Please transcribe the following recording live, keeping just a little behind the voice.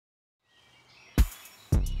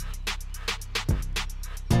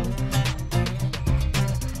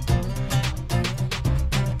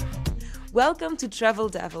Welcome to Travel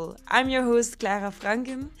Devil. I'm your host Clara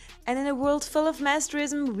Francken, and in a world full of mass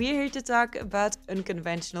tourism, we're here to talk about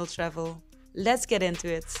unconventional travel. Let's get into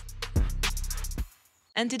it.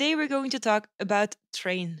 And today we're going to talk about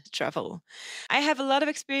train travel. I have a lot of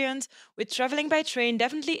experience with traveling by train,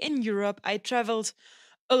 definitely in Europe. I traveled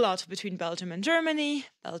a lot between Belgium and Germany,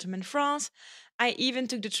 Belgium and France. I even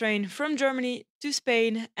took the train from Germany to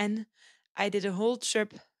Spain, and I did a whole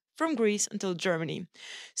trip from Greece until Germany.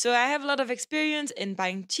 So I have a lot of experience in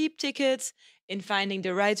buying cheap tickets, in finding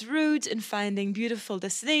the right route, in finding beautiful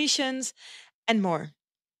destinations, and more.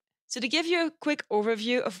 So, to give you a quick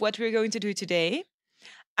overview of what we're going to do today,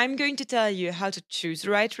 I'm going to tell you how to choose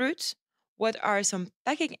the right route, what are some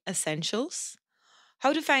packing essentials,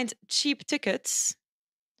 how to find cheap tickets,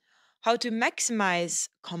 how to maximize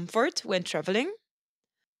comfort when traveling,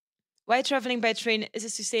 why traveling by train is a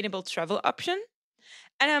sustainable travel option,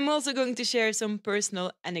 and I'm also going to share some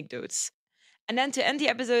personal anecdotes. And then to end the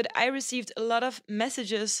episode, I received a lot of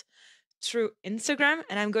messages through Instagram,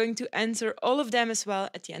 and I'm going to answer all of them as well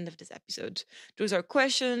at the end of this episode. Those are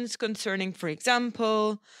questions concerning, for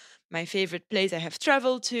example, my favorite place I have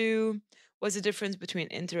traveled to, what's the difference between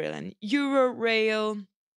Interrail and Eurorail,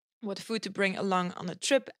 what food to bring along on a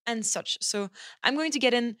trip, and such. So I'm going to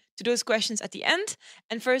get into those questions at the end.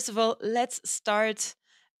 And first of all, let's start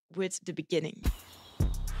with the beginning.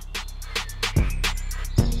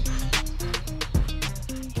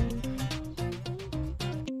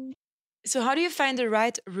 So, how do you find the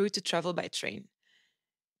right route to travel by train?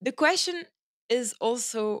 The question is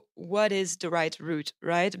also what is the right route,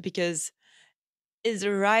 right? Because is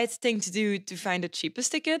the right thing to do to find the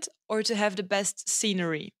cheapest ticket or to have the best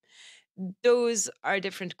scenery? Those are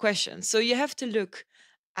different questions. So you have to look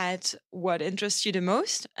at what interests you the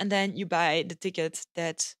most, and then you buy the ticket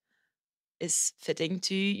that is fitting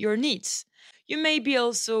to your needs. You maybe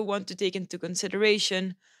also want to take into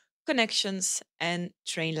consideration connections and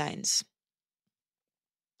train lines.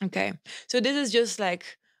 Okay, so this is just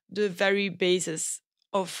like the very basis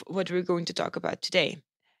of what we're going to talk about today.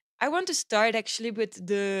 I want to start actually with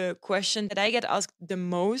the question that I get asked the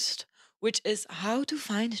most, which is how to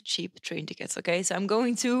find cheap train tickets. Okay, so I'm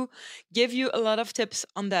going to give you a lot of tips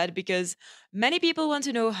on that because many people want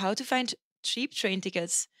to know how to find cheap train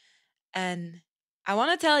tickets. And I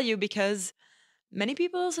want to tell you because many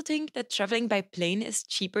people also think that traveling by plane is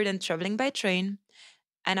cheaper than traveling by train.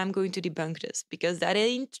 And I'm going to debunk this because that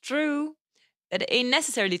ain't true. That ain't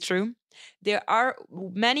necessarily true. There are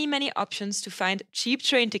many, many options to find cheap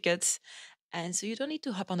train tickets. And so you don't need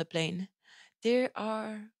to hop on a plane. There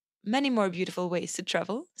are many more beautiful ways to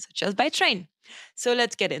travel, such as by train. So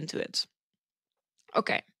let's get into it.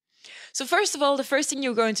 Okay. So, first of all, the first thing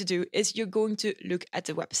you're going to do is you're going to look at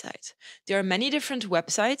the website. There are many different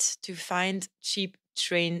websites to find cheap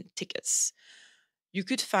train tickets. You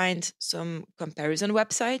could find some comparison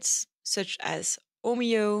websites, such as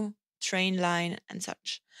Omeo, Trainline, and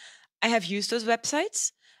such. I have used those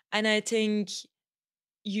websites, and I think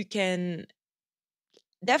you can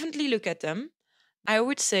definitely look at them. I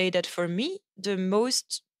would say that for me, the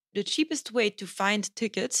cheapest way to find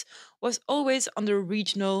tickets was always on the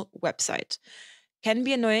regional website. Can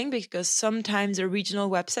be annoying because sometimes a regional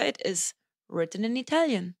website is written in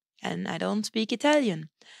Italian, and I don't speak Italian.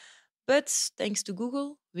 But thanks to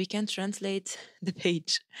Google, we can translate the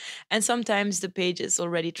page. And sometimes the page is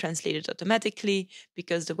already translated automatically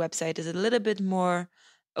because the website is a little bit more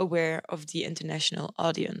aware of the international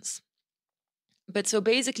audience. But so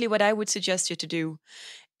basically, what I would suggest you to do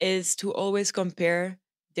is to always compare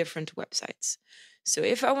different websites. So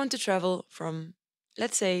if I want to travel from,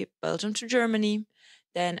 let's say, Belgium to Germany,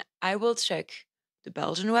 then I will check the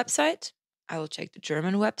Belgian website, I will check the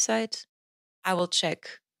German website, I will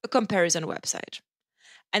check a comparison website.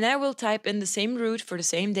 And I will type in the same route for the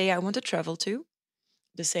same day I want to travel to,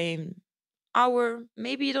 the same hour.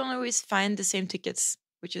 Maybe you don't always find the same tickets,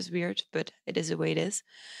 which is weird, but it is the way it is.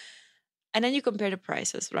 And then you compare the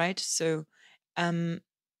prices, right? So um,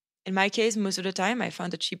 in my case, most of the time, I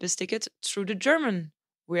found the cheapest ticket through the German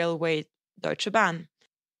railway, Deutsche Bahn.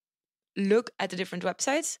 Look at the different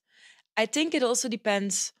websites. I think it also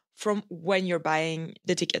depends from when you're buying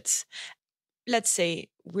the tickets. Let's say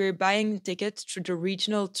we're buying tickets through the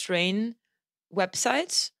regional train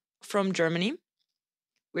websites from Germany.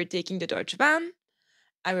 We're taking the Deutsche Bahn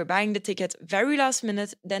and we're buying the ticket very last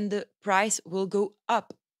minute, then the price will go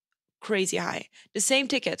up crazy high. The same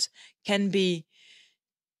ticket can be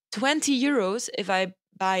 20 euros if I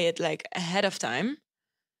buy it like ahead of time.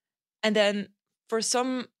 And then for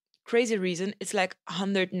some crazy reason, it's like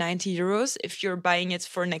 190 euros if you're buying it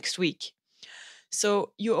for next week.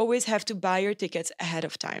 So you always have to buy your tickets ahead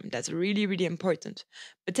of time. That's really, really important.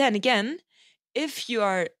 But then again, if you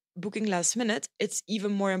are booking last minute, it's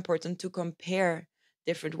even more important to compare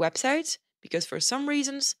different websites because for some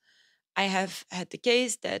reasons, I have had the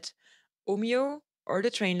case that Omeo or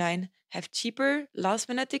the train line have cheaper last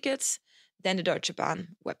minute tickets than the Deutsche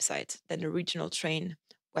Bahn website, than the regional train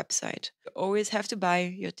website. You always have to buy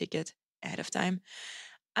your ticket ahead of time.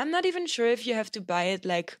 I'm not even sure if you have to buy it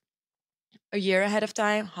like a year ahead of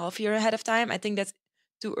time, half year ahead of time. I think that's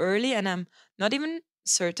too early, and I'm not even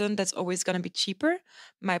certain that's always going to be cheaper.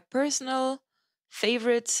 My personal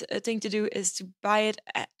favorite thing to do is to buy it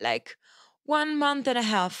at like 1 month and a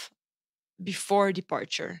half before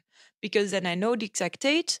departure, because then I know the exact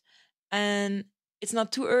date and it's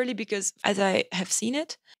not too early because as I have seen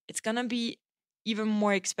it, it's going to be even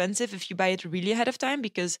more expensive if you buy it really ahead of time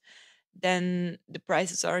because then the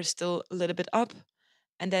prices are still a little bit up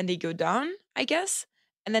and then they go down, I guess,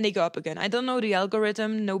 and then they go up again. I don't know the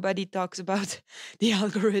algorithm. Nobody talks about the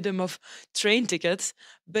algorithm of train tickets,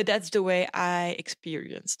 but that's the way I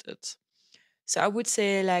experienced it. So I would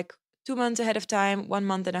say like 2 months ahead of time, 1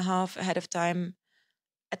 month and a half ahead of time,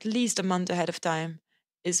 at least a month ahead of time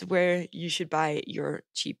is where you should buy your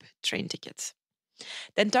cheap train tickets.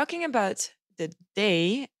 Then talking about the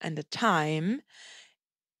day and the time,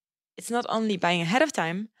 it's not only buying ahead of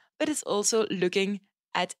time, but it's also looking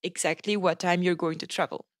at exactly what time you're going to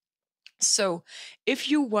travel. So, if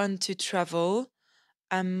you want to travel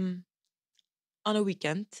um, on a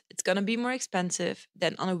weekend, it's going to be more expensive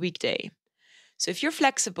than on a weekday. So, if you're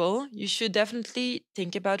flexible, you should definitely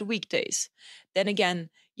think about weekdays. Then again,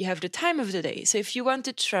 you have the time of the day. So, if you want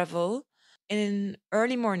to travel in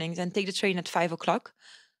early mornings and take the train at 5 o'clock,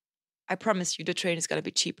 I promise you the train is going to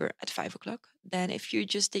be cheaper at 5 o'clock than if you're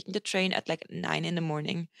just taking the train at like 9 in the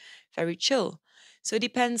morning. Very chill. So it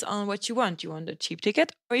depends on what you want. You want a cheap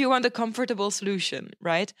ticket or you want a comfortable solution,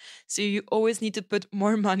 right? So you always need to put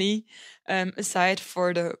more money aside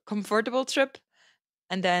for the comfortable trip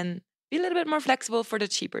and then be a little bit more flexible for the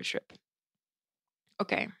cheaper trip.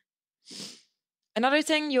 Okay. Another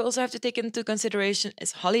thing you also have to take into consideration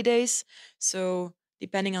is holidays. So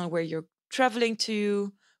depending on where you're traveling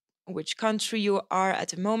to, which country you are at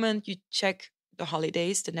the moment, you check the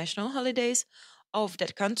holidays, the national holidays of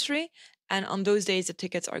that country. And on those days, the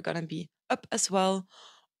tickets are going to be up as well.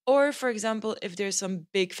 Or, for example, if there's some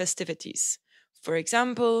big festivities. For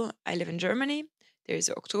example, I live in Germany. There's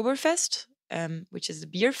Oktoberfest, which is the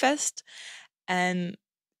beer fest. And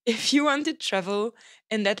if you want to travel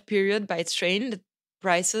in that period by train, the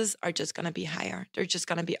prices are just going to be higher. They're just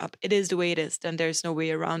going to be up. It is the way it is. Then there's no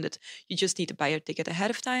way around it. You just need to buy your ticket ahead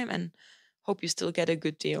of time and hope you still get a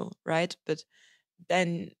good deal, right? But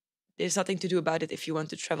then there's nothing to do about it if you want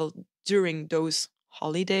to travel during those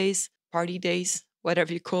holidays, party days,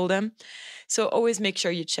 whatever you call them. So always make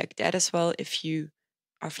sure you check that as well. If you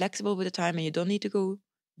are flexible with the time and you don't need to go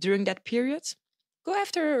during that period, go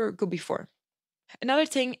after or go before. Another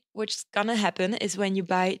thing which's gonna happen is when you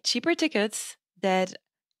buy cheaper tickets that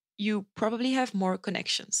you probably have more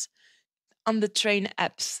connections. On the train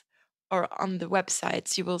apps or on the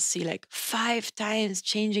websites, you will see like 5 times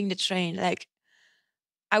changing the train. Like,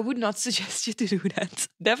 I would not suggest you to do that.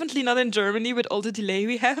 Definitely not in Germany with all the delay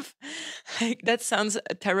we have. Like, that sounds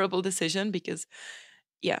a terrible decision because,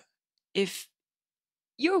 yeah, if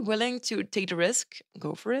you're willing to take the risk,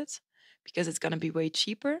 go for it because it's gonna be way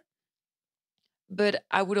cheaper. But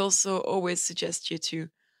I would also always suggest you to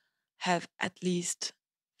have at least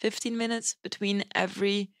 15 minutes between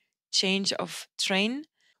every change of train.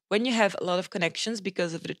 When you have a lot of connections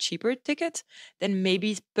because of the cheaper ticket, then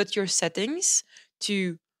maybe put your settings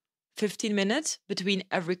to 15 minutes between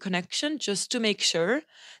every connection just to make sure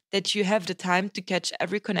that you have the time to catch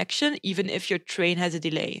every connection, even if your train has a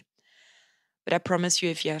delay. But I promise you,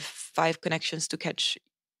 if you have 5 connections to catch,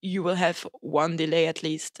 you will have one delay at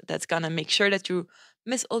least. That's gonna make sure that you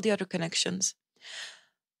miss all the other connections.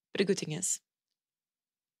 But the good thing is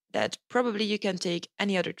that probably you can take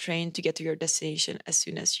any other train to get to your destination as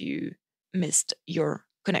soon as you missed your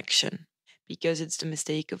connection because it's the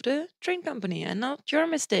mistake of the train company and not your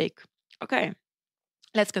mistake. Okay,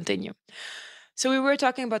 let's continue. So we were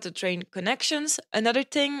talking about the train connections. Another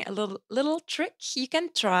thing, a little trick you can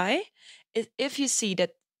try is if you see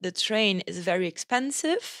that the train is very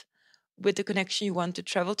expensive with the connection you want to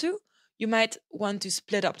travel to, you might want to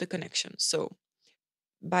split up the connection. So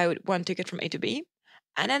buy one ticket from A to B,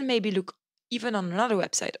 and then maybe look even on another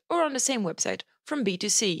website or on the same website from B to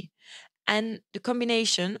C. And the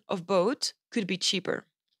combination of both could be cheaper.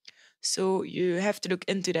 So you have to look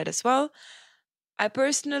into that as well. I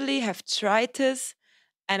personally have tried this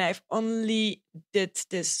And I've only did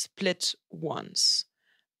this split once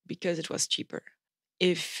because it was cheaper.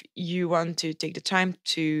 If you want to take the time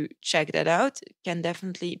to check that out, it can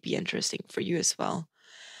definitely be interesting for you as well.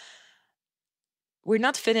 We're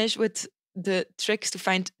not finished with the tricks to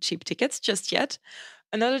find cheap tickets just yet.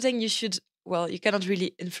 Another thing you should, well, you cannot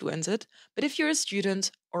really influence it, but if you're a student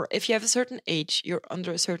or if you have a certain age, you're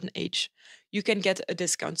under a certain age, you can get a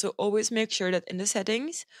discount. So always make sure that in the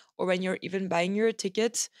settings or when you're even buying your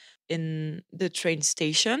ticket in the train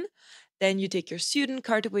station, then you take your student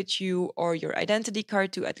card with you or your identity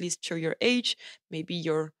card to at least show your age. Maybe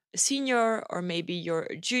you're a senior or maybe you're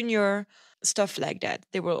a junior, stuff like that.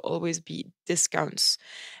 There will always be discounts.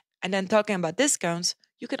 And then talking about discounts,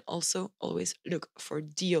 you can also always look for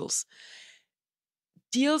deals.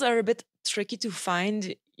 Deals are a bit tricky to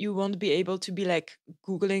find. You won't be able to be like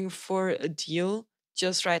Googling for a deal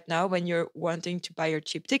just right now when you're wanting to buy your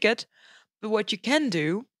cheap ticket. But what you can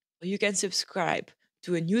do, you can subscribe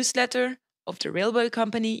to a newsletter of the railway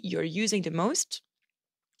company you're using the most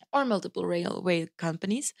or multiple railway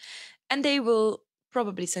companies, and they will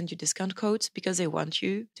probably send you discount codes because they want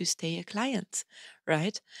you to stay a client,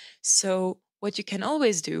 right? So, what you can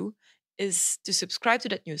always do is to subscribe to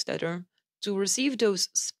that newsletter, to receive those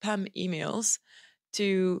spam emails,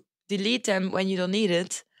 to delete them when you don't need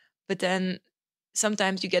it, but then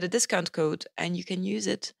sometimes you get a discount code and you can use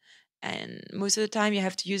it. And most of the time, you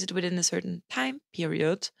have to use it within a certain time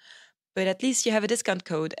period, but at least you have a discount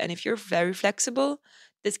code. And if you're very flexible,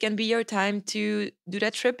 this can be your time to do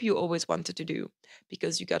that trip you always wanted to do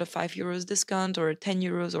because you got a €5 discount or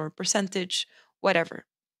 €10 or a percentage, whatever.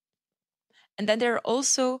 And then there are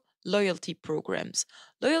also loyalty programs.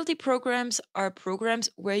 Loyalty programs are programs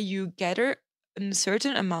where you gather a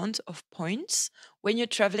certain amount of points when you're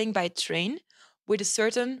traveling by train with a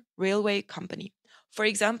certain railway company. For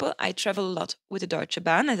example, I travel a lot with the Deutsche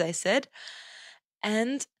Bahn, as I said,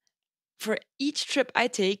 and for each trip I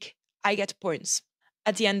take, I get points.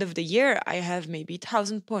 At the end of the year, I have maybe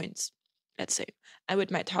 1,000 points, let's say. And with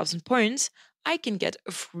my 1,000 points, I can get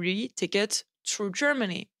a free ticket through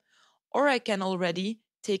Germany. Or I can already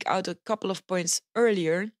take out a couple of points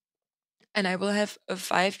earlier and I will have a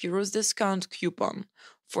 €5 discount coupon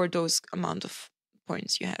for those amount of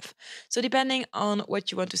points you have. So depending on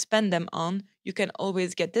what you want to spend them on, you can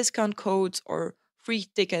always get discount codes or free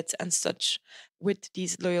tickets and such with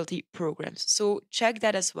these loyalty programs. So check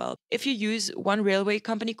that as well. If you use one railway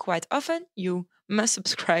company quite often, you must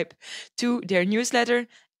subscribe to their newsletter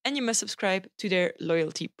and you must subscribe to their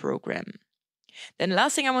loyalty program. Then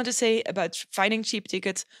last thing I want to say about finding cheap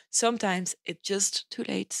tickets, sometimes it's just too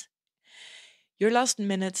late. You're last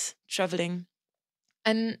minute traveling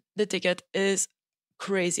and the ticket is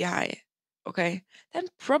crazy high. Okay, then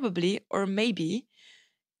probably or maybe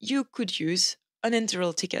you could use an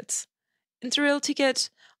Interrail ticket. Interrail ticket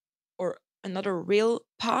or another rail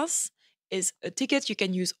pass is a ticket you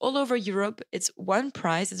can use all over Europe. It's one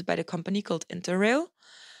price. It's by the company called Interrail.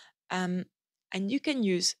 Um, and you can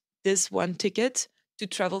use this one ticket to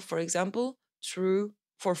travel, for example, through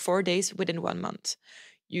for 4 days within 1 month.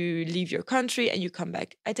 You leave your country and you come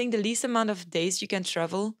back. I think the least amount of days you can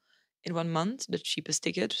travel in 1 month, the cheapest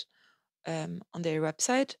ticket on their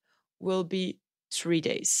website, will be 3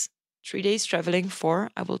 days. 3 days traveling for,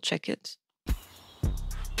 I will check it.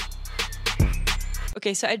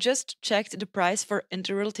 Okay, so I just checked the price for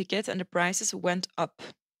Interrail tickets and the prices went up.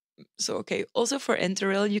 So, okay, also for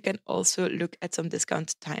Interrail, you can also look at some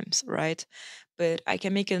discount times, right? But I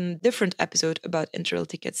can make a different episode about Interrail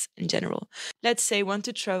tickets in general. Let's say want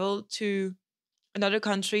to travel to another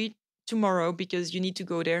country tomorrow because you need to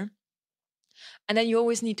go there. And then you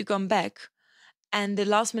always need to come back. And the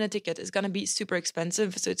last minute ticket is going to be super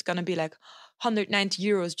expensive. So it's going to be like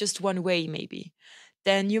 €190 just one way, maybe.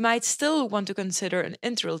 Then you might still want to consider an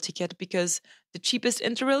Interrail ticket because the cheapest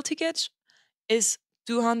Interrail ticket is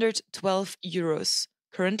 €212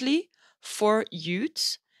 currently for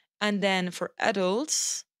youth. And then for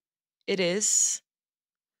adults, it is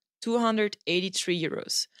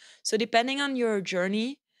 €283. So depending on your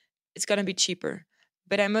journey, it's going to be cheaper.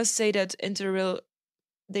 But I must say that Interrail,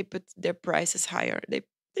 they put their prices higher. They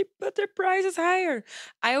put their prices higher.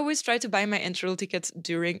 I always try to buy my Interrail tickets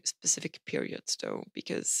during specific periods, though,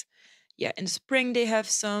 because yeah, in spring they have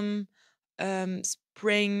some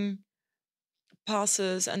spring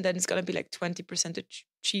passes, and then it's gonna be like 20%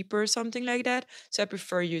 cheaper, something like that. So I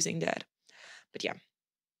prefer using that. But yeah,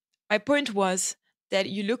 my point was that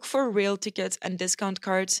you look for rail tickets and discount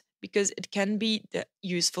cards because it can be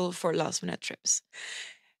useful for last minute trips.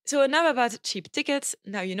 So enough about cheap tickets.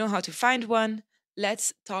 Now you know how to find one.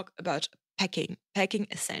 Let's talk about packing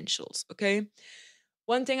essentials, okay?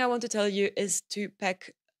 One thing I want to tell you is to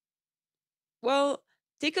pack, well,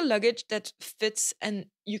 take a luggage that fits and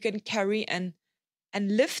you can carry and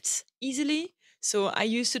lift easily. So I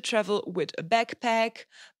used to travel with a backpack,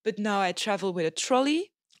 but now I travel with a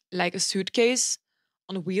trolley, like a suitcase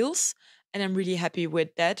on wheels. And I'm really happy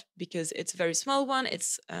with that because it's a very small one.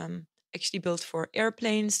 It's actually built for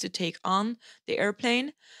airplanes to take on the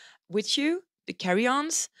airplane with you, the carry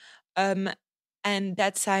ons. Um, and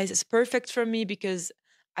that size is perfect for me because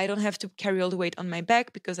I don't have to carry all the weight on my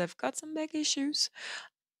back because I've got some back issues.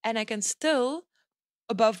 And I can still,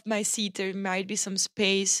 above my seat, there might be some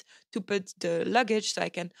space to put the luggage so I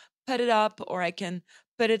can put it up or I can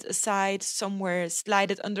put it aside somewhere,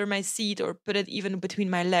 slide it under my seat or put it even between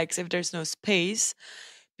my legs if there's no space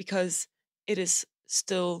because it is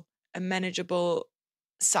still a manageable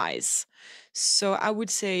size. So I would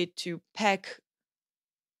say to pack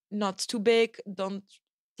not too big, don't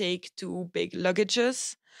take too big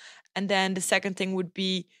luggages. And then the second thing would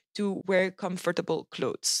be to wear comfortable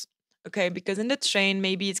clothes. Okay, because in the train,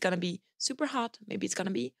 maybe it's gonna be super hot, maybe it's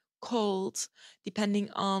gonna be cold, depending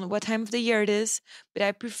on what time of the year it is. But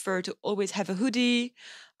I prefer to always have a hoodie.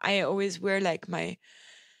 I always wear like my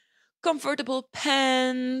comfortable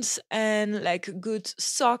pants and like good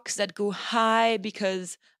socks that go high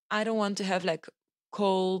because I don't want to have like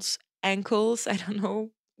cold ankles. I don't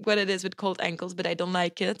know what it is with cold ankles, but I don't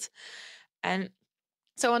like it. And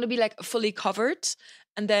so I want to be like fully covered.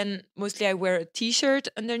 And then mostly I wear a t-shirt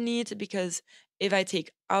underneath because if I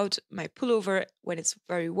take out my pullover when it's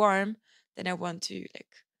very warm, then I want to like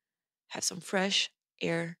have some fresh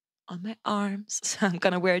air on my arms. So I'm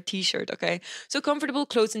gonna wear a t-shirt, okay? So comfortable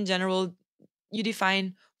clothes in general, you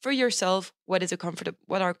define for yourself what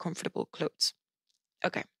are comfortable clothes.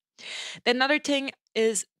 Okay. Then another thing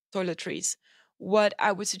is toiletries. What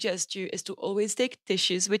I would suggest you is to always take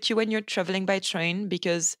tissues with you when you're traveling by train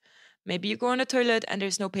because maybe you go on a toilet and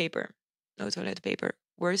there's no paper, no toilet paper.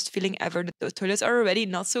 Worst feeling ever. Those toilets are already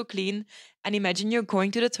not so clean. And imagine you're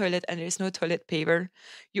going to the toilet and there's no toilet paper.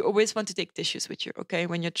 You always want to take tissues with you, okay,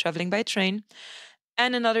 when you're traveling by train.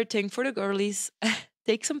 And another thing for the girlies,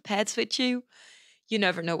 take some pads with you. You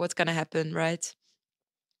never know what's going to happen, right?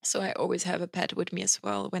 So I always have a pet with me as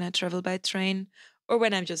well when I travel by train or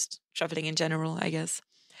when I'm just traveling in general, I guess.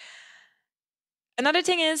 Another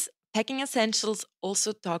thing is packing essentials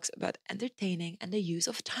also talks about entertaining and the use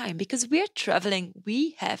of time because we're traveling,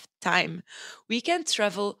 we have time. We can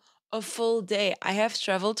travel a full day. I have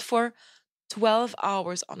traveled for 12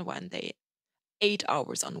 hours on one day, 8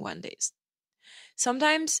 hours on one day.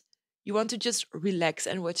 Sometimes you want to just relax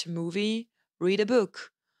and watch a movie, read a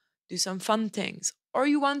book, do some fun things, or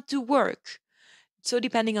you want to work. So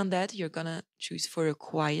depending on that, you're gonna choose for a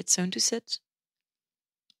quiet zone to sit.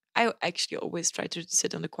 I actually always try to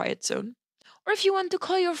sit on the quiet zone. Or if you want to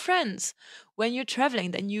call your friends when you're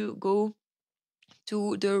traveling, then you go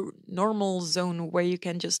to the normal zone where you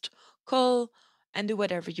can just call and do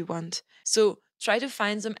whatever you want. So try to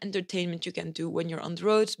find some entertainment you can do when you're on the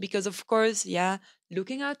road because of course, yeah,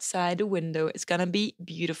 looking outside the window is gonna be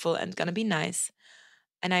beautiful and gonna be nice.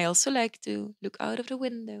 And I also like to look out of the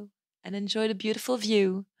window and enjoy the beautiful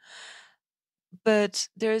view. But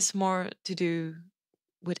there's more to do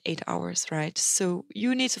with 8 hours, right? So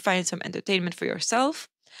you need to find some entertainment for yourself.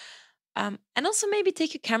 And also maybe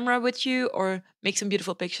take a camera with you or make some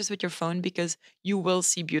beautiful pictures with your phone because you will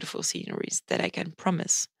see beautiful sceneries that I can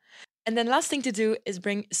promise. And then last thing to do is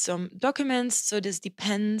bring some documents. So this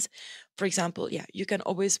depends. For example, yeah, you can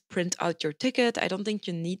always print out your ticket. I don't think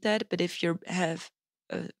you need that, but if you have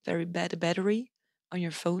a very bad battery on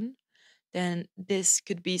your phone, then this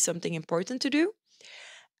could be something important to do.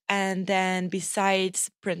 And then,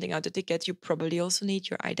 besides printing out the ticket, you probably also need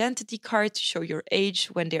your identity card to show your age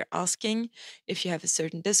when they're asking. If you have a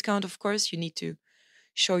certain discount, of course, you need to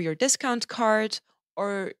show your discount card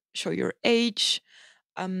or show your age.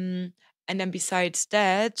 Um, and then, besides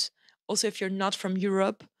that, also, if you're not from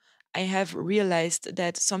Europe, I have realized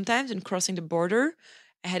that sometimes in crossing the border,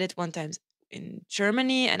 I had it one time in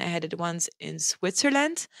Germany and I had it once in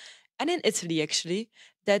Switzerland and in Italy actually,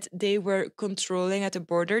 that they were controlling at the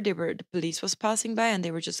border. The police was passing by and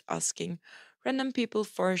they were just asking random people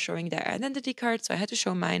for showing their identity card. So I had to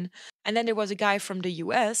show mine. And then there was a guy from the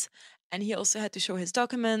US and he also had to show his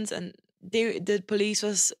documents and the police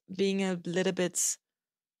was being a little bit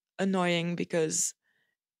annoying because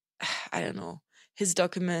I don't know, his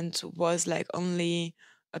document was like only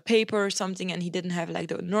a paper or something and he didn't have like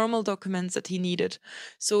the normal documents that he needed.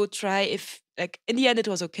 So try if like in the end it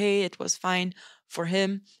was okay, it was fine for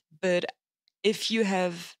him, but if you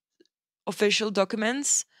have official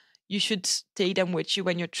documents, you should take them with you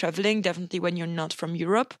when you're traveling, definitely when you're not from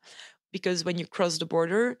Europe, because when you cross the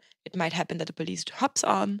border, it might happen that the police hops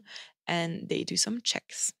on and they do some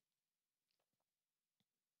checks.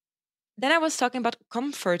 Then I was talking about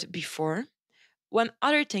comfort before. One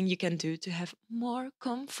other thing you can do to have more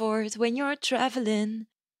comfort when you're traveling.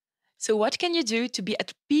 So, what can you do to be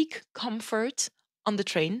at peak comfort on the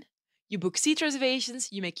train? You book seat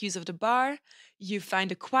reservations, you make use of the bar, you find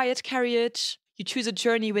a quiet carriage, you choose a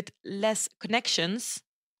journey with less connections,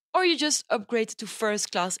 or you just upgrade to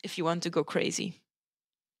first class if you want to go crazy.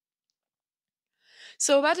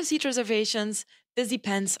 So, about the seat reservations, this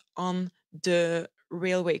depends on the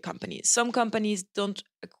railway companies. Some companies don't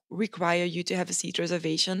require you to have a seat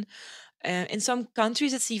reservation. In some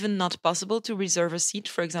countries, it's even not possible to reserve a seat.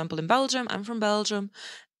 For example, in Belgium, I'm from Belgium,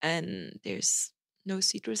 and there's no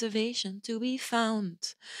seat reservation to be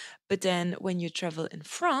found. But then when you travel in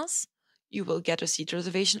France, you will get a seat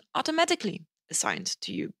reservation automatically assigned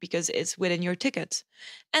to you because it's within your ticket.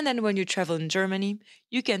 And then when you travel in Germany,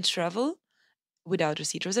 you can travel without a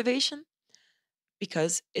seat reservation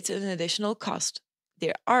because it's an additional cost.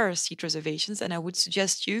 There are seat reservations, and I would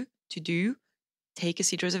suggest you to do take a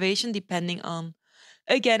seat reservation depending on,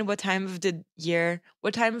 again, what time of the year,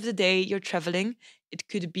 what time of the day you're traveling. It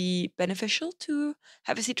could be beneficial to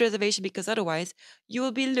have a seat reservation because otherwise you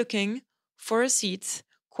will be looking for a seat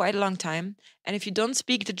quite a long time. And if you don't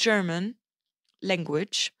speak the German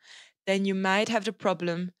language, then you might have the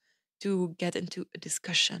problem to get into a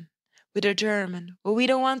discussion with a German. Well, we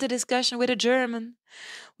don't want a discussion with a German.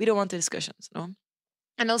 We don't want the discussions, no?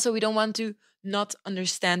 And also, we don't want to not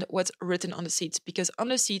understand what's written on the seats because on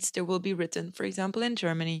the seats there will be written, for example, in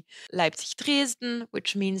Germany, Leipzig Dresden,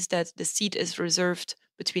 which means that the seat is reserved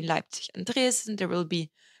between Leipzig and Dresden. There will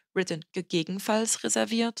be written gegebenenfalls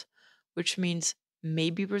reserviert, which means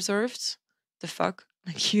maybe reserved. The fuck?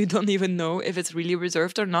 Like, you don't even know if it's really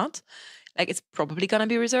reserved or not. Like, it's probably gonna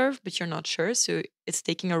be reserved, but you're not sure. So it's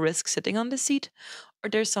taking a risk sitting on the seat. Or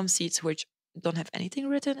there's some seats which don't have anything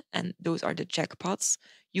written, and those are the jackpots.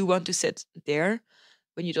 You want to sit there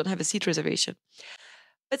when you don't have a seat reservation.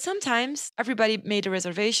 But sometimes everybody made a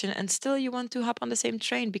reservation and still you want to hop on the same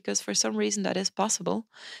train because for some reason that is possible,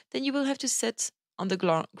 then you will have to sit on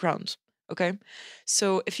the ground. Okay.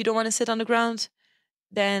 So if you don't want to sit on the ground,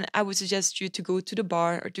 then I would suggest you to go to the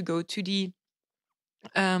bar or to go to the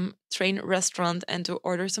train restaurant and to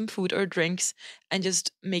order some food or drinks and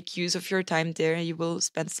just make use of your time there. You will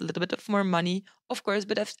spend a little bit of more money, of course,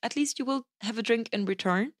 but at least you will have a drink in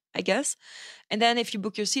return, I guess. And then if you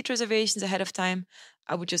book your seat reservations ahead of time,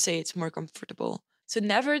 I would just say it's more comfortable. So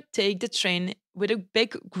never take the train with a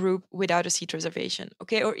big group without a seat reservation,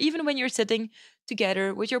 okay? Or even when you're sitting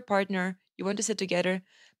together with your partner, you want to sit together,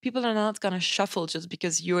 people are not going to shuffle just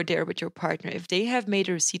because you're there with your partner. If they have made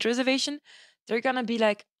a seat reservation, they're gonna be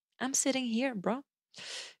like, I'm sitting here, bro.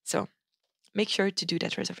 So make sure to do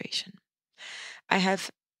that reservation. I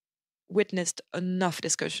have witnessed enough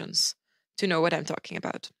discussions to know what I'm talking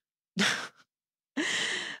about.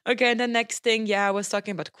 Okay, and the next thing, yeah, I was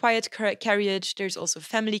talking about quiet carriage. There's also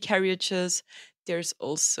family carriages. There's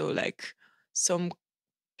also like some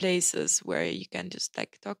places where you can just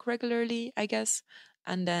like talk regularly, I guess.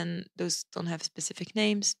 And then those don't have specific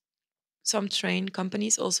names. Some train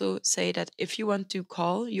companies also say that if you want to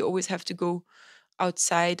call, you always have to go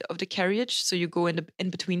outside of the carriage. So you go in the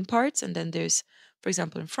in between parts, and then there's, for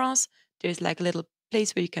example, in France, there's like a little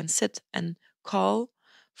place where you can sit and call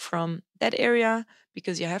from that area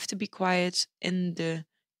because you have to be quiet in the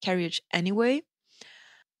carriage anyway.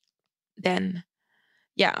 Then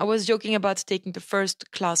yeah, I was joking about taking the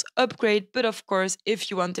first class upgrade, but of course,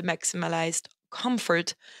 if you want the maximalized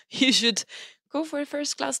comfort, you should go for a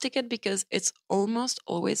first class ticket because it's almost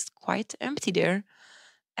always quite empty there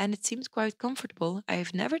and it seems quite comfortable.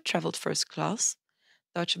 I've never traveled first class.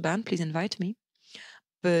 Deutsche Bahn, please invite me.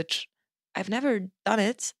 But I've never done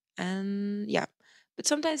it. And yeah, but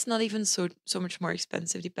sometimes not even so much more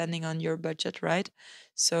expensive depending on your budget, right?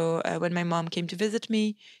 So when my mom came to visit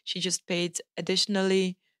me, she just paid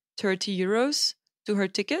additionally 30 euros to her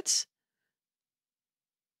tickets.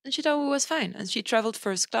 And she thought it was fine. And she traveled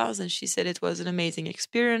first class and she said it was an amazing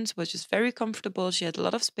experience, was just very comfortable. She had a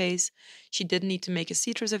lot of space. She didn't need to make a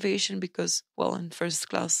seat reservation because, well, in first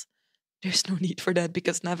class, there's no need for that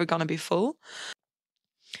because it's never gonna be full.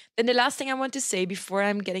 Then the last thing I want to say before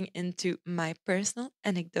I'm getting into my personal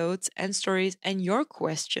anecdotes and stories and your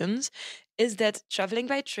questions is that traveling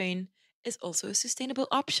by train is also a sustainable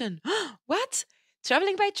option. What?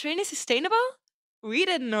 Traveling by train is sustainable? We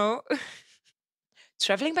didn't know.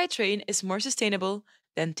 Traveling by train is more sustainable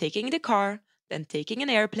than taking the car, than taking an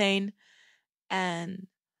airplane. And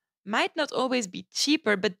might not always be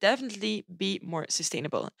cheaper, but definitely be more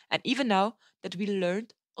sustainable. And even now that we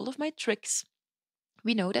learned all of my tricks,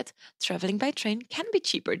 we know that traveling by train can be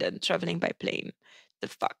cheaper than traveling by plane. The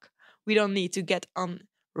fuck? We don't need to get on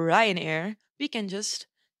Ryanair. We can just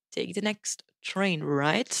take the next train,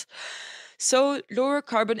 right? So, lower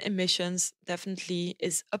carbon emissions definitely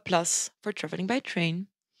is a plus for traveling by train.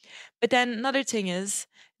 But then another thing is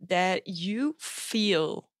that you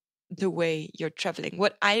feel the way you're traveling.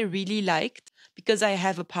 What I really liked, because I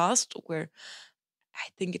have a past where I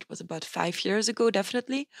think it was about 5 years ago,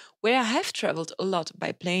 definitely, where I have traveled a lot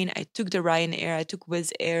by plane. I took the Ryanair, I took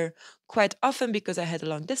Wizz Air quite often because I had a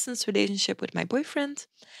long distance relationship with my boyfriend.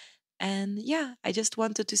 And yeah, I just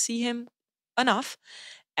wanted to see him enough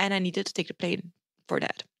and I needed to take the plane for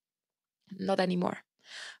that. Not anymore.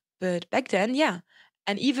 But back then, yeah.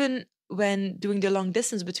 And even when doing the long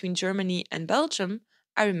distance between Germany and Belgium,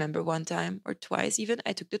 I remember one time or twice even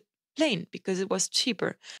I took the plane because it was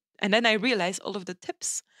cheaper. And then I realized all of the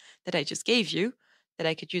tips that I just gave you that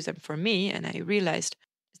I could use them for me. And I realized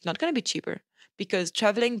it's not going to be cheaper because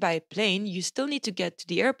traveling by plane, you still need to get to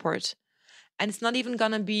the airport. And it's not even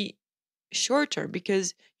going to be shorter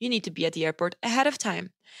because you need to be at the airport ahead of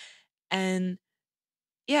time. And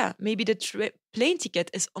yeah, maybe the plane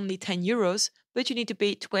ticket is only 10 euros, but you need to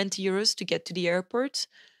pay 20 euros to get to the airport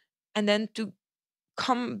and then to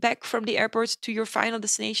come back from the airport to your final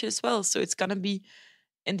destination as well. So it's going to be,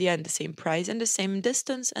 in the end, the same price and the same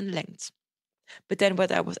distance and length. But then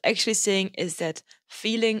what I was actually saying is that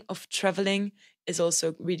feeling of traveling is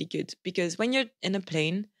also really good because when you're in a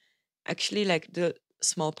plane, actually, like the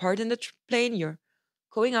small part in the plane, you're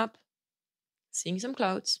going up, seeing some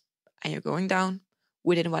clouds, and you're going down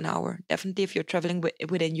within 1 hour. Definitely, if you're traveling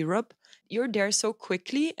within Europe, you're there so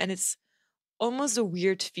quickly, and it's almost a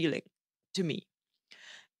weird feeling to me.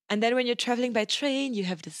 And then when you're traveling by train, you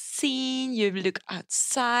have the scene, you look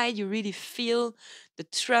outside, you really feel the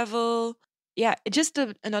travel. Yeah, it's just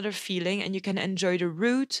another feeling, and you can enjoy the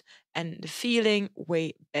route and the feeling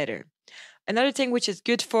way better. Another thing which is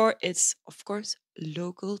good for is, of course,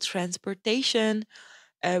 local transportation.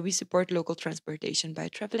 We support local transportation by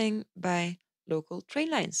traveling by local train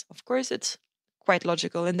lines. Of course, it's quite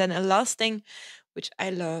logical. And then a last thing, which I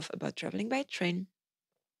love about traveling by train,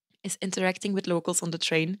 is interacting with locals on the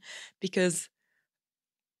train because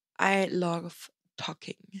I love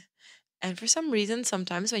talking. And for some reason,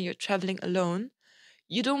 sometimes when you're traveling alone,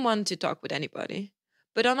 you don't want to talk with anybody.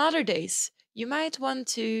 But on other days, you might want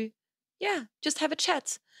to, yeah, just have a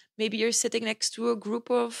chat. Maybe you're sitting next to a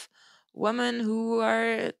group of women who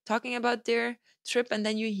are talking about their trip and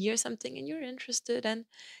then you hear something and you're interested and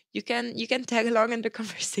you can tag along in the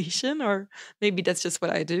conversation, or maybe that's just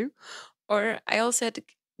what I do. Or I also had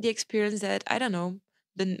the experience that, I don't know,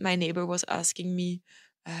 my neighbor was asking me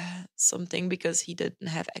something because he didn't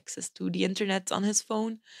have access to the internet on his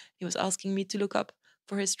phone. He was asking me to look up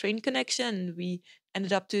for his train connection. We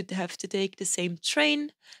ended up to have to take the same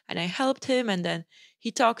train, and I helped him. And then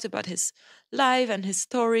he talked about his life and his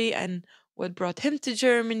story and what brought him to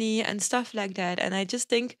Germany and stuff like that. And I just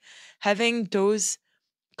think having those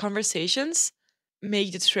conversations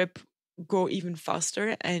make the trip go even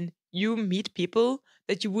faster, and you meet people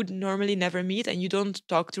that you would normally never meet, and you don't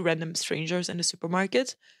talk to random strangers in the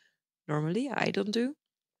supermarket. Normally, I don't do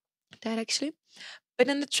that actually. But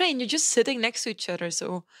in the train, you're just sitting next to each other.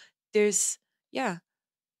 So there's, yeah,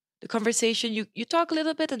 the conversation, you talk a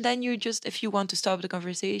little bit, and then you just, if you want to stop the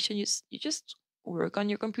conversation, you just work on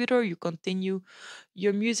your computer, you continue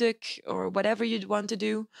your music or whatever you want to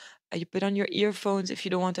do. You put on your earphones if you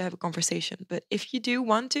don't want to have a conversation. But if you do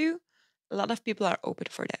want to, a lot of people are open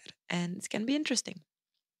for that, and it can be interesting.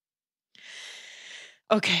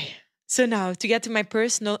 Okay, so now to get to my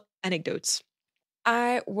personal anecdotes.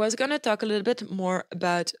 I was going to talk a little bit more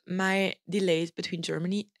about my delays between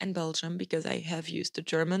Germany and Belgium because I have used the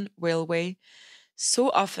German railway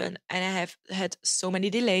so often and I have had so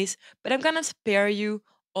many delays, but I'm going to spare you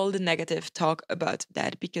all the negative talk about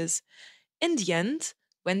that because in the end,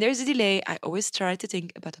 when there's a delay, I always try to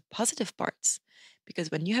think about the positive parts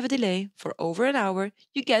because when you have a delay for over an hour,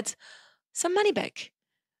 you get some money back.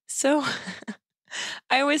 So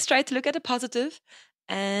I always try to look at the positive,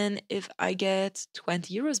 and if I get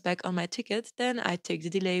 20 euros back on my ticket, then I take the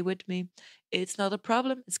delay with me. It's not a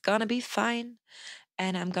problem. It's gonna be fine.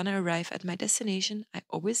 And I'm gonna arrive at my destination. I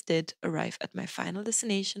always did arrive at my final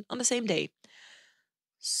destination on the same day.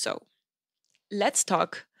 So let's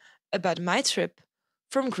talk about my trip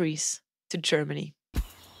from Greece to Germany.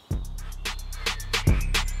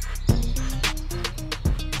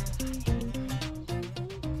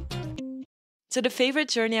 So, the favorite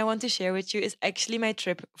journey I want to share with you is actually my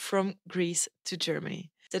trip from Greece to Germany.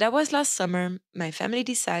 So, that was last summer. My family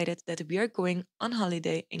decided that we are going on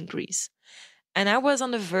holiday in Greece. And I was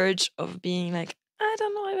on the verge of being like, I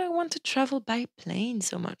don't know if I want to travel by plane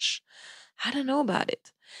so much. I don't know about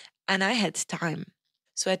it. And I had time.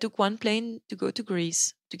 So I took one plane to go to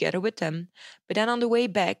Greece together with them. But then on the way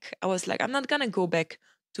back, I was like, I'm not going to go back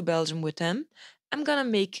to Belgium with them. I'm going to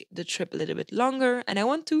make the trip a little bit longer. And I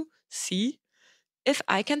want to see if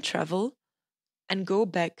I can travel and go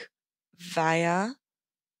back via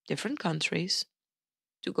different countries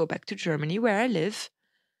to go back to Germany, where I live,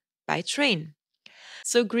 by train.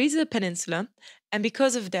 So Greece is a peninsula. And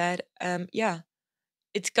because of that,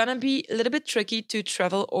 it's gonna be a little bit tricky to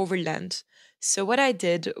travel overland. So what I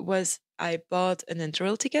did was I bought an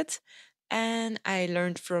Interrail ticket, and I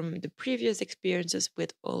learned from the previous experiences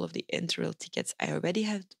with all of the Interrail tickets I already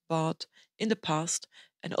had bought in the past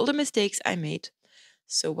and all the mistakes I made.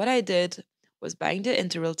 So what I did was buying the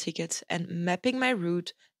Interrail ticket and mapping my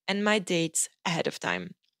route and my dates ahead of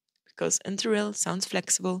time, because Interrail sounds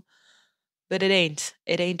flexible, but it ain't.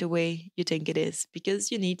 It ain't the way you think it is,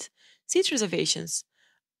 because you need seat reservations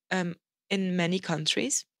um, in many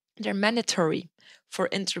countries. They're mandatory for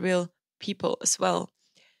Interrail people as well.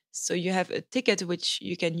 So you have a ticket which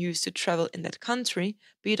you can use to travel in that country,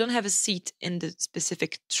 but you don't have a seat in the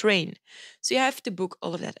specific train. So you have to book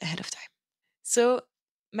all of that ahead of time. So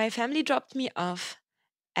my family dropped me off,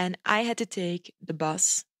 and I had to take the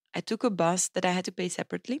bus. I took a bus that I had to pay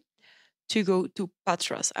separately to go to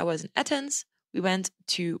Patras. I was in Athens. We went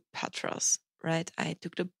to Patras, right? I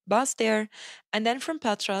took the bus there. And then from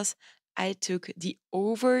Patras, I took the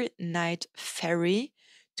overnight ferry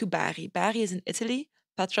to Bari. Bari is in Italy.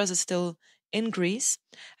 Patras is still in Greece.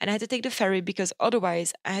 And I had to take the ferry because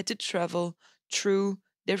otherwise I had to travel through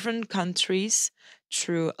different countries,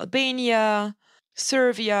 through Albania,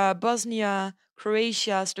 Serbia, Bosnia,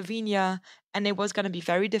 Croatia, Slovenia. And it was going to be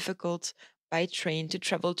very difficult by train to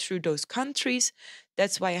travel through those countries.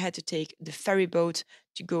 That's why I had to take the ferry boat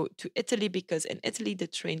to go to Italy, because in Italy the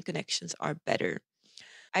train connections are better.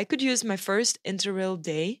 I could use my first Interrail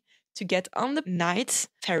day to get on the night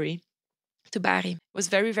ferry to Bari. It was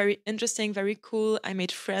very, very interesting, very cool. I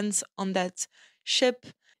made friends on that ship.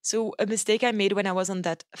 So, a mistake I made when I was on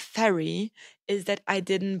that ferry is that I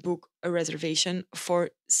didn't book a reservation for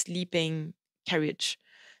sleeping carriage.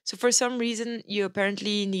 So, for some reason, you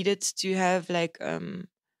apparently needed to have like a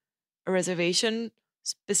reservation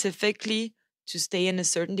specifically to stay in a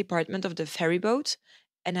certain department of the ferry boat.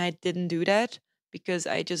 And I didn't do that because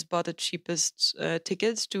I just bought the cheapest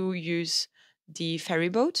tickets to use the ferry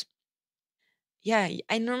boat. Yeah,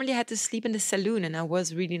 I normally had to sleep in the saloon, and I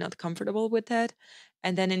was really not comfortable with that.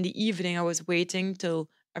 And then in the evening, I was waiting till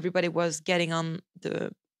everybody was getting on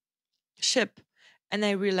the ship, and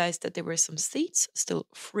I realized that there were some seats still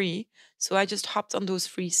free. So I just hopped on those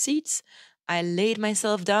free seats. I laid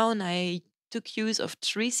myself down. I took use of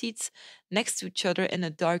three seats next to each other in a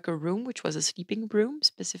darker room, which was a sleeping room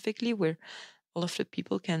specifically, where all of the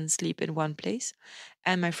people can sleep in one place.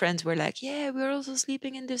 And my friends were like, yeah, we're also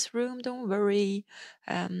sleeping in this room. Don't worry.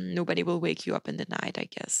 Nobody will wake you up in the night, I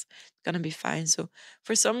guess. It's going to be fine. So,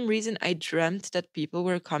 for some reason, I dreamt that people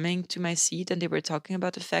were coming to my seat and they were talking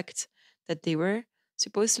about the fact that they were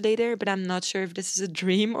supposed to lay there. But I'm not sure if this is a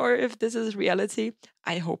dream or if this is reality.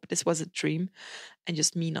 I hope this was a dream and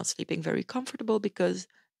just me not sleeping very comfortable because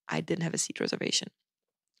I didn't have a seat reservation.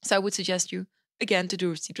 So, I would suggest you again to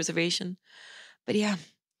do a seat reservation. But yeah,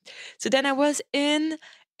 so then I was in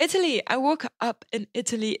Italy. I woke up in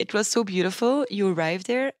Italy. It was so beautiful. You arrive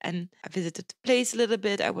there, and I visited the place a little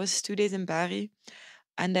bit. I was 2 days in Bari.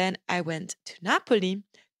 And then I went to Napoli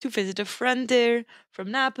to visit a friend there. From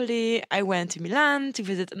Napoli, I went to Milan to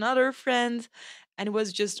visit another friend. And it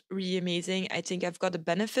was just really amazing. I think I've got the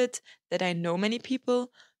benefit that I know many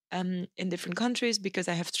people in different countries because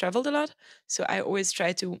I have traveled a lot. So I always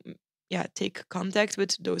try to take contact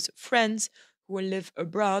with those friends who will live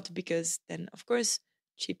abroad, because then, of course,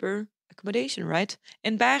 cheaper accommodation, right?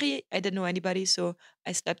 In Bari, I didn't know anybody, so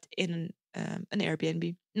I slept in an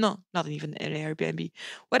Airbnb. No, not even an Airbnb.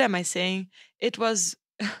 What am I saying? It was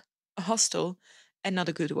a hostel and not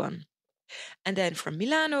a good one. And then from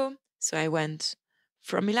Milano, so I went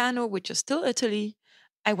from Milano, which is still Italy,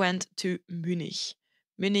 I went to Munich.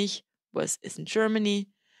 Munich is in Germany,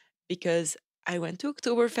 because I went to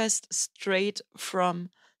Oktoberfest straight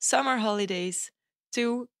from summer holidays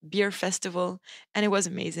to beer festival, and it was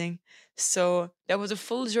amazing. So that was a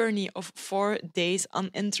full journey of 4 days on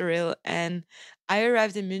Interrail, and I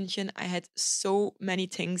arrived in München. I had so many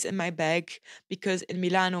things in my bag because in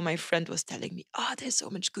Milano my friend was telling me, "Oh, there's so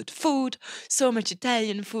much good food, so much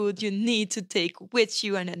Italian food you need to take with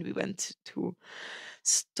you." And then we went to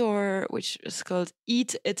store which is called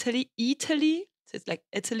Eat Italy. Italy. So it's like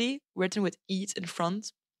Italy written with eat in front.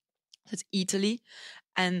 So it's Italy.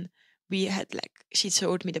 And we had like she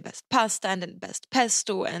showed me the best pasta and the best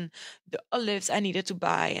pesto and the olives I needed to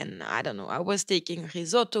buy. And I don't know, I was taking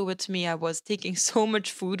risotto with me. I was taking so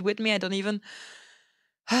much food with me. I don't even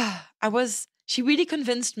I was she really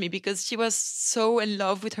convinced me because she was so in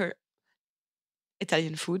love with her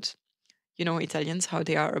Italian food. You know Italians, how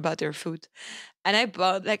they are about their food. And I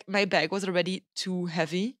bought like my bag was already too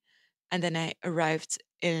heavy. And then I arrived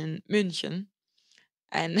in München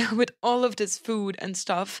and with all of this food and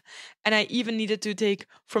stuff. And I even needed to take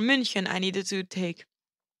from München, I needed to take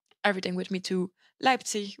everything with me to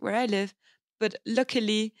Leipzig, where I live. But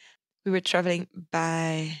luckily, we were traveling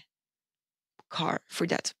by car for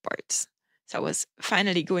that part. So I was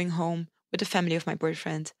finally going home with the family of my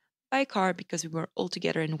boyfriend by car because we were all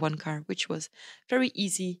together in one car, which was very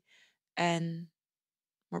easy and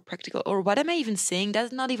more practical. Or what am I even saying?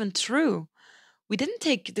 That's not even true. We didn't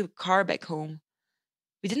take the car back home.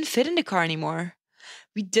 We didn't fit in the car anymore.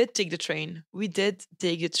 We did take the train. We did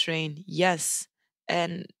take the train, yes.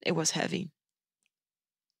 And it was heavy.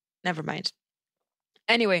 Never mind.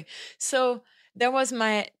 Anyway, so that was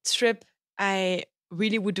my trip. I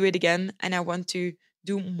really would do it again. And I want to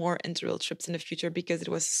do more Interrail trips in the future because it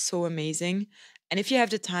was so amazing. And if you have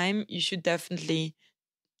the time, you should definitely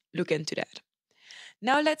look into that.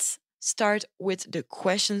 Now let's start with the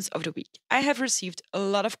questions of the week. I have received a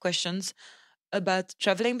lot of questions about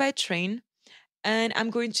traveling by train, and I'm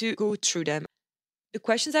going to go through them. The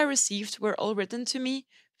questions I received were all written to me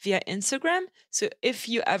via Instagram. So if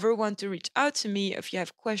you ever want to reach out to me, if you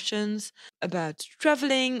have questions about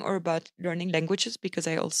traveling or about learning languages, because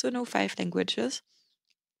I also know 5 languages,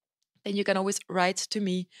 then you can always write to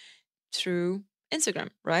me through Instagram,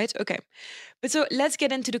 right? Okay. But so let's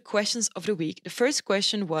get into the questions of the week. The first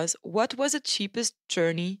question was, what was the cheapest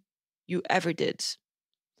journey you ever did?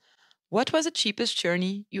 What was the cheapest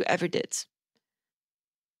journey you ever did?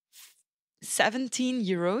 17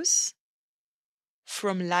 euros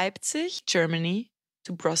from Leipzig, Germany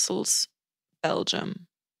to Brussels, Belgium.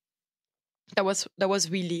 That was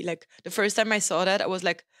really like the first time I saw that, I was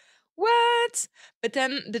like, what? But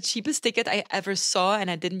then the cheapest ticket I ever saw and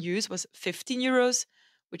I didn't use was 15 euros,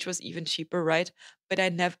 which was even cheaper, right? But I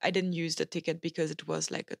didn't use the ticket because it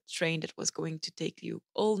was like a train that was going to take you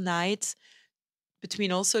all night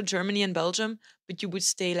between also Germany and Belgium, but you would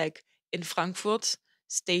stay like in Frankfurt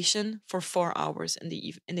station for 4 hours in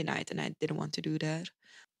in the night, and I didn't want to do that.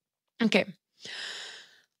 Okay,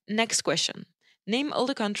 next question. Name all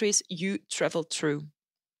the countries you traveled through.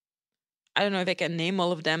 I don't know if I can name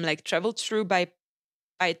all of them. Like traveled through by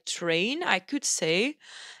train, I could say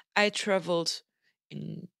I traveled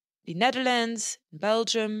in the Netherlands,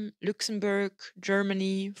 Belgium, Luxembourg,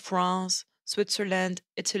 Germany, France, Switzerland,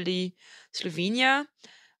 Italy, Slovenia,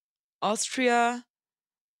 Austria,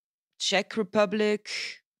 Czech Republic,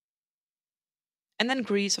 and then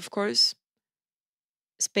Greece, of course,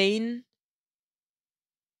 Spain,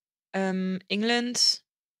 England,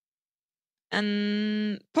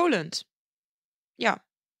 and Poland. Yeah,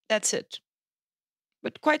 that's it.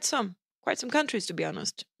 But quite some countries, to be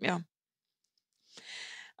honest. Yeah.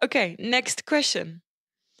 Okay, next question.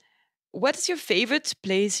 What is your favorite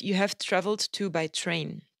place you have traveled to by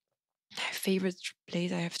train? Favorite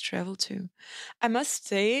place I have traveled to? I must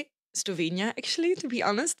say Slovenia, actually, to be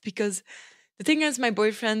honest, because the thing is, my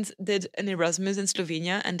boyfriend did an Erasmus in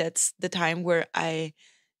Slovenia, and that's the time where I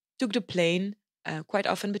took the plane quite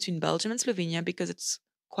often between Belgium and Slovenia because it's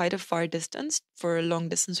quite a far distance for a long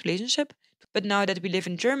distance relationship. But now that we live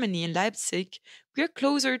in Germany, in Leipzig, we're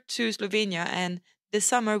closer to Slovenia. And this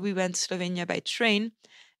summer we went to Slovenia by train,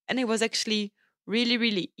 and it was actually really,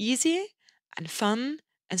 really easy and fun.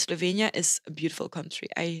 And Slovenia is a beautiful country.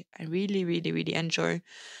 I really, really, really enjoy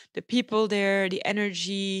the people there, the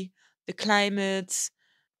energy, the climate,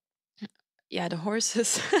 yeah, the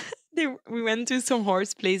horses. We went to some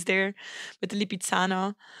horse place there with the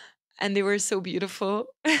Lipizzaner, and they were so beautiful.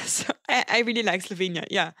 So I really like Slovenia.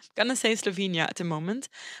 Yeah, gonna say Slovenia at the moment.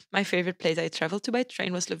 My favorite place I traveled to by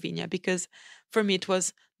train was Slovenia because for me it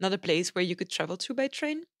was not a place where you could travel to by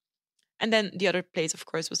train. And then the other place, of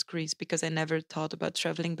course, was Greece because I never thought about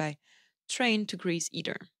traveling by train to Greece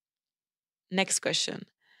either. Next question.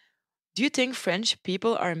 Do you think French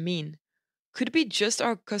people are mean? Could be just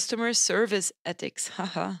our customer service ethics.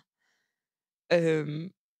 Haha.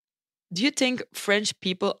 um, do you think French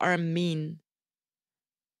people are mean?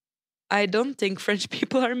 I don't think French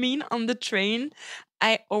people are mean on the train.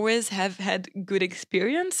 I always have had good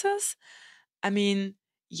experiences. I mean,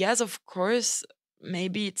 yes, of course,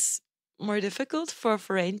 maybe it's more difficult for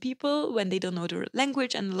foreign people when they don't know the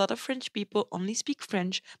language, and a lot of French people only speak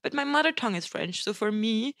French. But my mother tongue is French. So for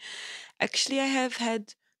me, actually, I have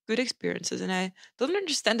had good experiences. And I don't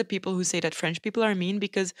understand the people who say that French people are mean,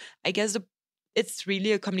 because I guess it's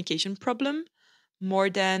really a communication problem more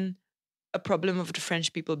than a problem of the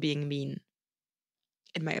French people being mean,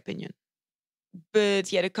 in my opinion.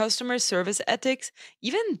 But yeah, the customer service ethics,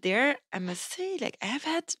 even there, I must say, like, I have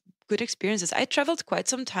had good experiences. I traveled quite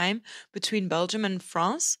some time between Belgium and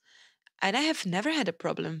France, and I have never had a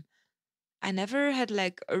problem. I never had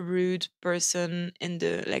like a rude person in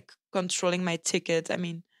the like controlling my ticket. I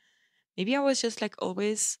mean, maybe I was just like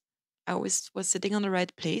always, I always was sitting on the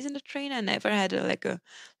right place in the train. I never had like a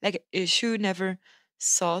issue. Never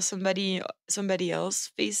saw somebody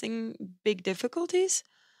else facing big difficulties.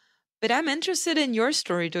 But I'm interested in your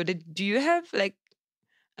story though. Do you have like,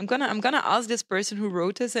 I'm gonna ask this person who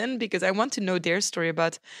wrote this in, because I want to know their story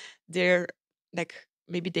about their, like,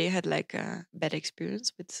 maybe they had like a bad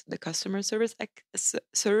experience with the customer service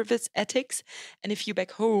ethics. And if you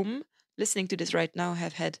back home listening to this right now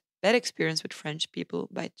have had bad experience with French people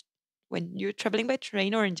when you're traveling by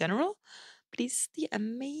train or in general, please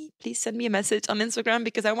DM me. Please send me a message on Instagram,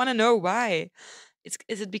 because I want to know why.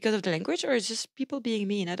 Is it because of the language, or is just people being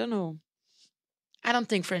mean? I don't know. I don't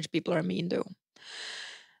think French people are mean though.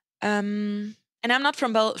 And I'm not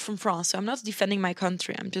from France, so I'm not defending my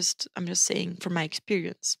country. I'm just saying from my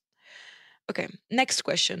experience. Okay, next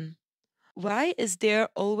question. Why is there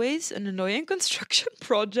always an annoying construction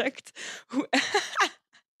project? Who-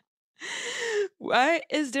 Why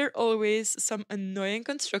is there always some annoying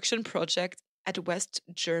construction project at West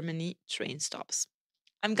Germany train stops?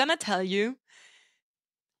 I'm gonna tell you,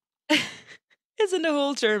 it's in the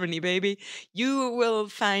whole Germany, baby. You will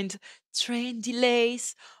find train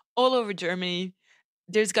delays all over Germany.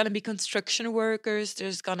 There's gonna be construction workers.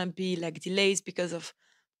 There's gonna be like delays because of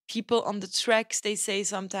people on the tracks. They say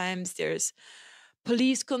sometimes there's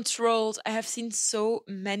police controlled. I have seen so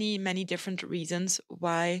many different reasons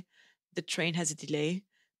why the train has a delay.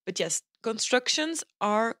 But yes, constructions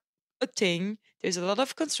are a thing. There's a lot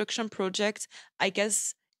of construction projects. I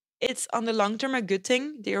guess it's on the long term a good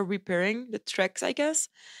thing. They are repairing the tracks, I guess.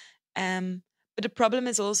 But the problem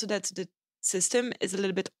is also that the system is a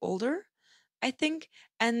little bit older, I think.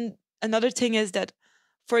 And another thing is that,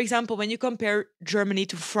 for example, when you compare Germany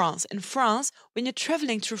to France, in France, when you're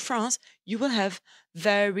traveling through France, you will have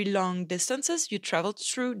very long distances. You travel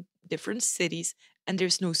through different cities and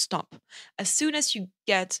there's no stop. As soon as you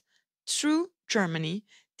get through Germany,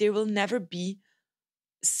 there will never be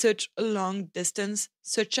such a long distance,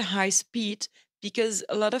 such a high speed, because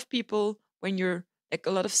a lot of people, when you're like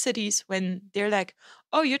a lot of cities, when they're like,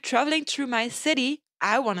 oh, you're traveling through my city,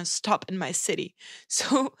 I want to stop in my city.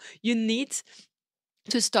 So you need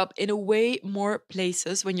to stop in a way more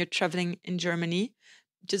places when you're traveling in Germany,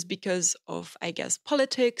 just because of, I guess,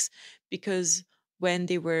 politics, because when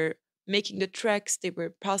they were making the tracks, they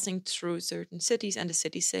were passing through certain cities, and the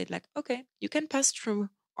city said, like, okay, you can pass through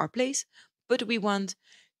our place, but we want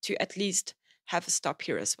to at least have a stop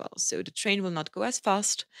here as well. So the train will not go as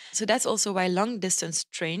fast. So that's also why long distance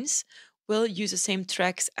trains will use the same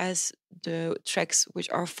tracks as the tracks which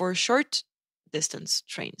are for short distance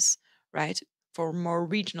trains, right? For more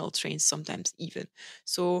regional trains, sometimes even.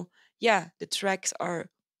 So, yeah, the tracks are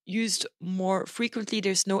used more frequently.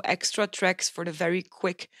 There's no extra tracks for the very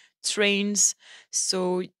quick trains.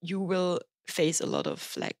 So, you will face a lot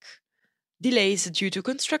of like delays due to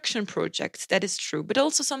construction projects. That is true. But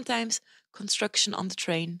also sometimes construction on the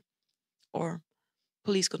train or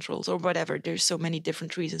police controls or whatever. There's so many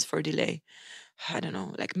different reasons for delay. I don't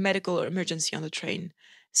know, like medical or emergency on the train,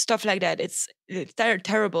 stuff like that. It's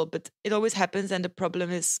terrible, but it always happens. And the problem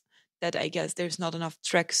is that I guess there's not enough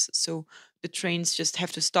tracks, so the trains just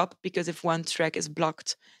have to stop, because if one track is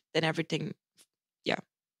blocked, then everything, yeah,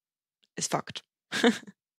 is fucked.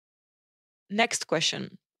 Next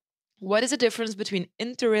question: what is the difference between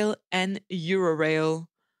Interrail and Eurorail?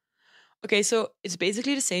 Okay, so it's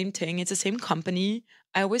basically the same thing. It's the same company.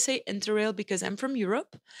 I always say Interrail because I'm from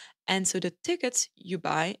Europe. And so the tickets you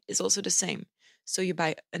buy is also the same. So you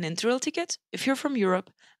buy an Interrail ticket if you're from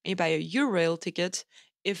Europe, and you buy a Eurorail ticket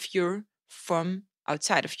if you're from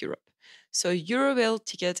outside of Europe. So a Eurorail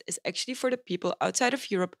ticket is actually for the people outside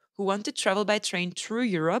of Europe who want to travel by train through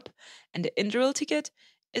Europe. And the Interrail ticket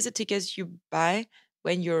is a ticket you buy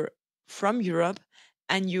when you're from Europe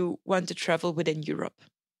and you want to travel within Europe.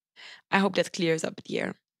 I hope that clears up the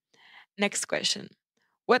air. Next question.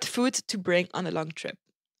 What food to bring on a long trip?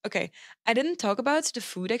 Okay, I didn't talk about the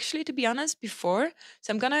food actually, to be honest, before.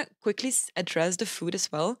 So I'm gonna quickly address the food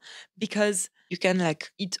as well, because you can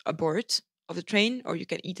like eat aboard of the train or you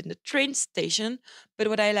can eat in the train station. But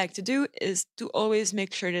what I like to do is to always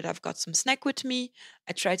make sure that I've got some snack with me.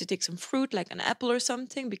 I try to take some fruit, like an apple or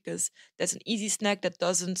something, because that's an easy snack that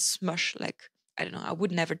doesn't smush. Like, I don't know, I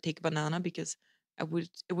would never take a banana because it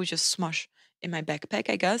would just smush in my backpack,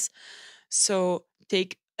 I guess. So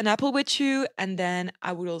take an apple with you, and then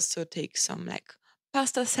I would also take some like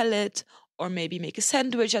pasta salad or maybe make a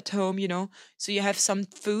sandwich at home, so you have some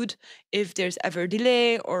food if there's ever a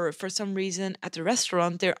delay or for some reason at the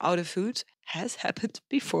restaurant they're out of food, has happened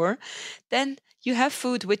before, then you have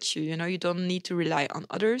food with you, you don't need to rely on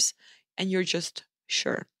others and you're just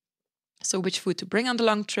sure. So which food to bring on the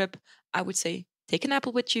long trip? I would say take an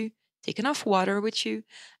apple with you, take enough water with you,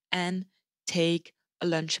 and take a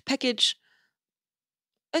lunch package,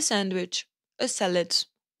 a sandwich, a salad,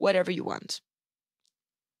 whatever you want.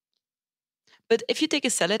 But if you take a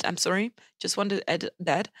salad, I'm sorry, just want to add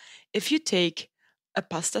that. If you take a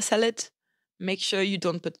pasta salad, make sure you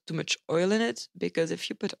don't put too much oil in it, because if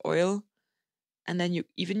you put oil and then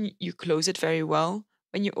you close it very well,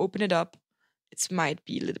 when you open it up, it might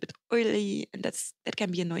be a little bit oily, and that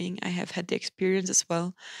can be annoying. I have had the experience as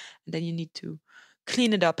well. And then you need to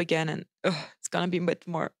clean it up again, and it's gonna be a bit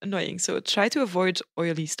more annoying. So try to avoid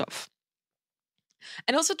oily stuff.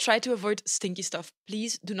 And also try to avoid stinky stuff.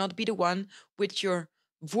 Please do not be the one with your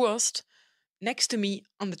wurst next to me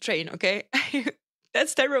on the train, okay?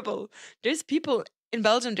 That's terrible. There's people in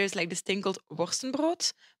Belgium, there's like this thing called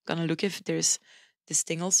worstenbrood. I'm gonna look if there's this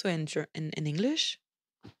thing also in English.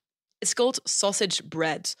 It's called sausage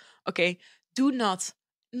bread, okay? Do not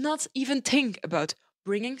even think about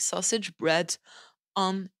bringing sausage bread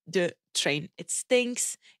on the train. It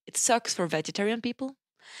stinks. It sucks for vegetarian people.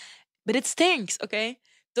 But it stinks, okay?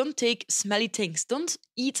 Don't take smelly things. Don't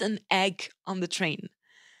eat an egg on the train.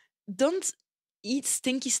 Don't eat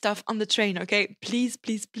stinky stuff on the train, okay? Please,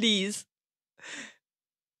 please, please.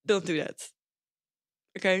 Don't do that.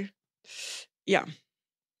 Okay? Yeah.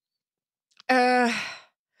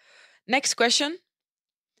 Next question.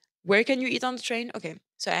 Where can you eat on the train? Okay.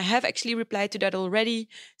 So I have actually replied to that already.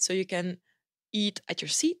 So you can eat at your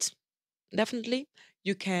seat, definitely.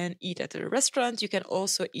 You can eat at a restaurant. You can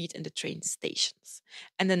also eat in the train stations.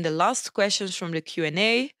 And then the last questions from the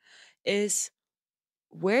Q&A is,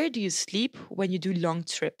 where do you sleep when you do long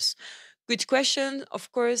trips? Good question.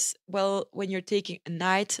 Of course, well, when you're taking a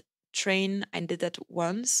night train, I did that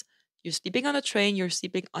once. You're sleeping on a train, you're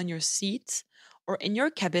sleeping on your seat or in your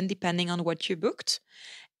cabin, depending on what you booked.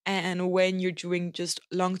 And when you're doing just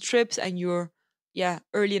long trips and you're,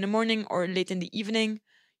 early in the morning or late in the evening,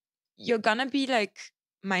 you're gonna be like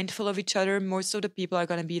mindful of each other. Most of the people are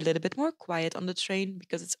gonna be a little bit more quiet on the train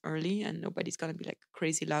because it's early and nobody's gonna be like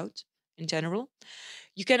crazy loud in general.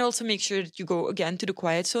 You can also make sure that you go again to the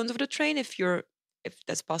quiet zones of the train if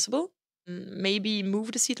that's possible. Maybe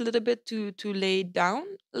move the seat a little bit to lay down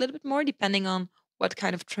a little bit more, depending on what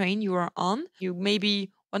kind of train you are on. You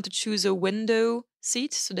maybe want to choose a window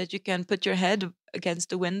seat so that you can put your head against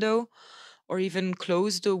the window, or even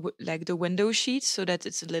close the window sheet so that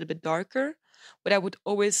it's a little bit darker. What I would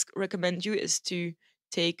always recommend you is to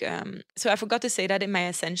take. So I forgot to say that in my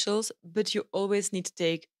essentials, but you always need to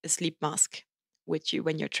take a sleep mask with you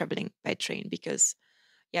when you're traveling by train, because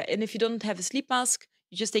and if you don't have a sleep mask,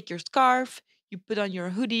 you just take your scarf, you put on your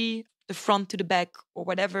hoodie, the front to the back or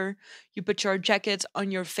whatever, you put your jacket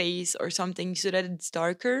on your face or something so that it's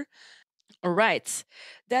darker. All right,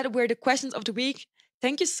 that were the questions of the week.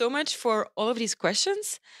 Thank you so much for all of these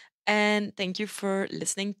questions. And thank you for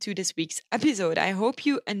listening to this week's episode. I hope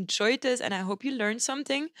you enjoyed this and I hope you learned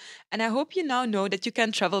something. And I hope you now know that you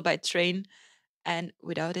can travel by train and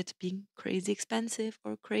without it being crazy expensive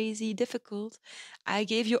or crazy difficult. I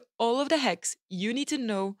gave you all of the hacks you need to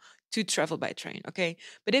know to travel by train, okay?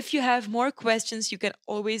 But if you have more questions, you can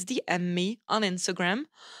always DM me on Instagram.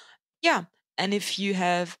 Yeah. And if you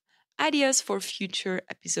have ideas for future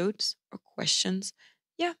episodes or questions,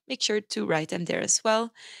 make sure to write them there as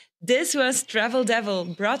well. This was Travel Devil,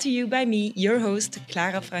 brought to you by me, your host,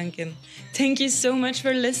 Clara Francken. Thank you so much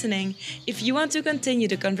for listening. If you want to continue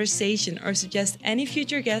the conversation or suggest any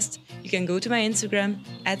future guests, you can go to my Instagram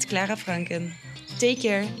 @Clara Francken. Take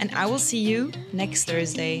care, and I will see you next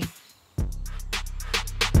Thursday.